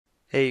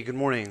Hey, good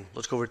morning.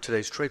 Let's go over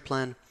today's trade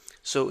plan.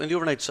 So in the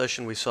overnight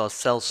session, we saw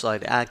sell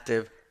side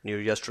active near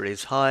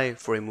yesterday's high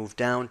for a move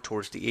down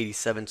towards the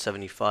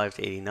 87.75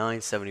 to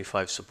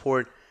 89.75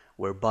 support,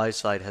 where buy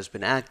side has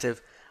been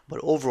active, but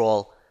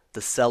overall,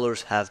 the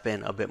sellers have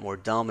been a bit more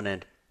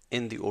dominant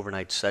in the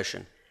overnight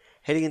session.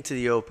 Heading into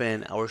the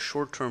open, our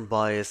short-term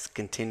bias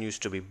continues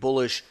to be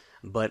bullish,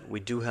 but we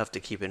do have to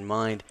keep in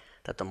mind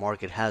that the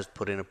market has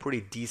put in a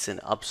pretty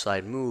decent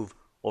upside move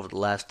over the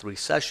last three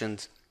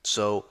sessions,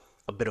 so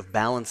a bit of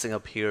balancing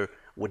up here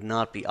would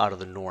not be out of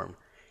the norm.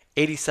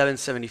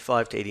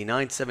 87.75 to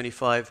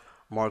 89.75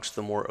 marks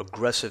the more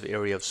aggressive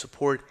area of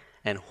support,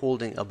 and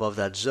holding above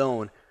that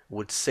zone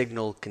would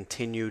signal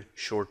continued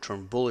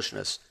short-term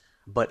bullishness.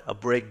 But a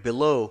break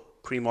below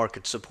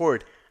pre-market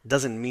support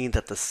doesn't mean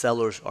that the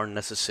sellers are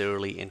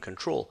necessarily in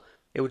control.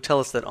 It would tell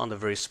us that on the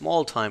very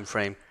small time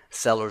frame,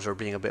 sellers are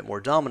being a bit more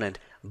dominant,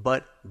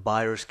 but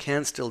buyers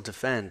can still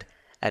defend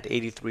at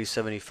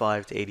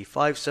 83.75 to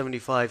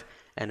 85.75,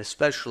 and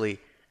especially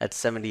at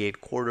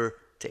 78 quarter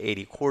to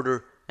 80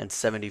 quarter and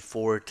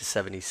 74 to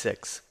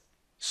 76.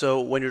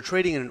 So when you're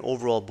trading in an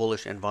overall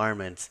bullish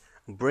environment,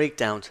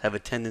 breakdowns have a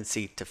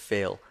tendency to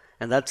fail,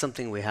 and that's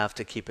something we have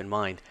to keep in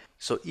mind.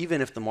 So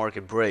even if the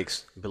market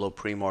breaks below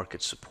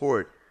pre-market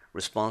support,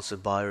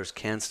 responsive buyers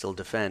can still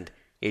defend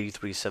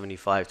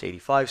 83.75 to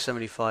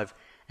 85.75,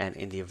 and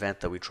in the event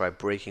that we try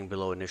breaking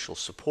below initial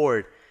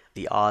support,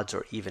 the odds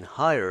are even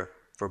higher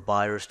for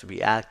buyers to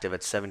be active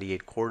at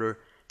 78 quarter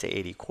to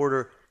 80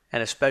 quarter,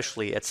 and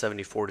especially at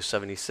 74 to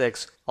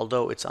 76,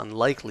 although it's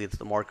unlikely that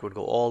the market would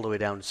go all the way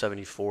down to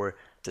 74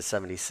 to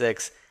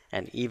 76,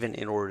 and even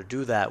in order to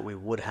do that, we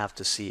would have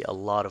to see a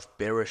lot of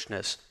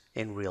bearishness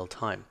in real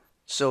time.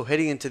 So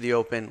heading into the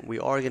open, we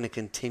are going to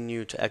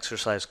continue to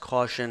exercise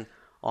caution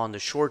on the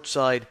short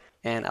side,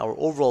 and our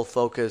overall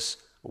focus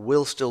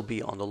will still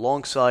be on the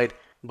long side,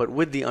 but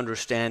with the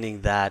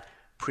understanding that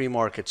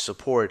pre-market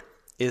support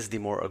is the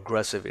more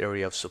aggressive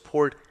area of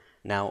support.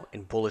 Now,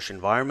 in bullish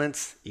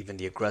environments, even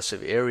the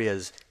aggressive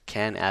areas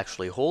can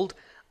actually hold,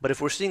 but if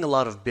we're seeing a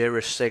lot of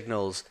bearish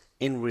signals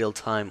in real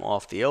time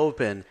off the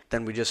open,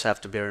 then we just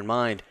have to bear in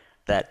mind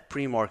that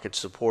pre-market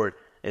support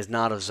is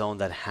not a zone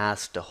that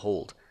has to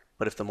hold.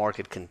 But if the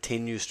market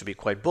continues to be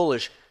quite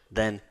bullish,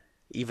 then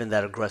even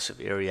that aggressive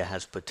area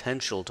has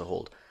potential to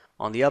hold.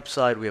 On the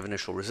upside, we have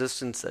initial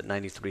resistance at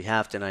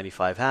 93.5 to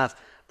 95.5,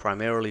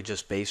 primarily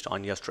just based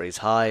on yesterday's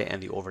high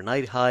and the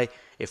overnight high.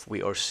 If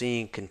we are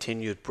seeing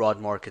continued broad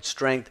market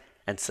strength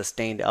and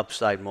sustained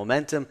upside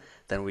momentum,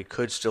 then we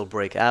could still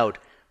break out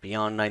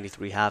beyond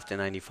 93.5 to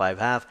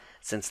 95.5.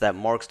 Since that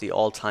marks the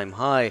all-time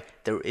high,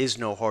 there is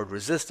no hard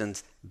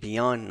resistance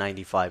beyond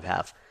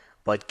 95.5.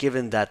 But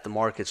given that the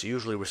markets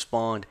usually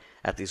respond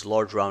at these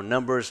large round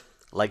numbers,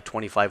 like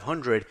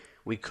 2500,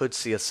 we could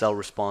see a sell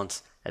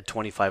response at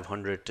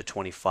 2500 to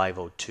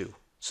 2502.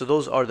 So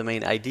those are the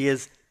main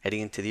ideas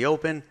heading into the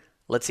open.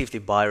 Let's see if the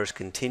buyers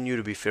continue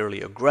to be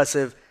fairly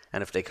aggressive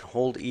and if they can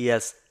hold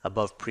ES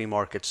above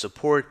pre-market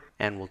support,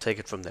 and we'll take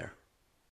it from there.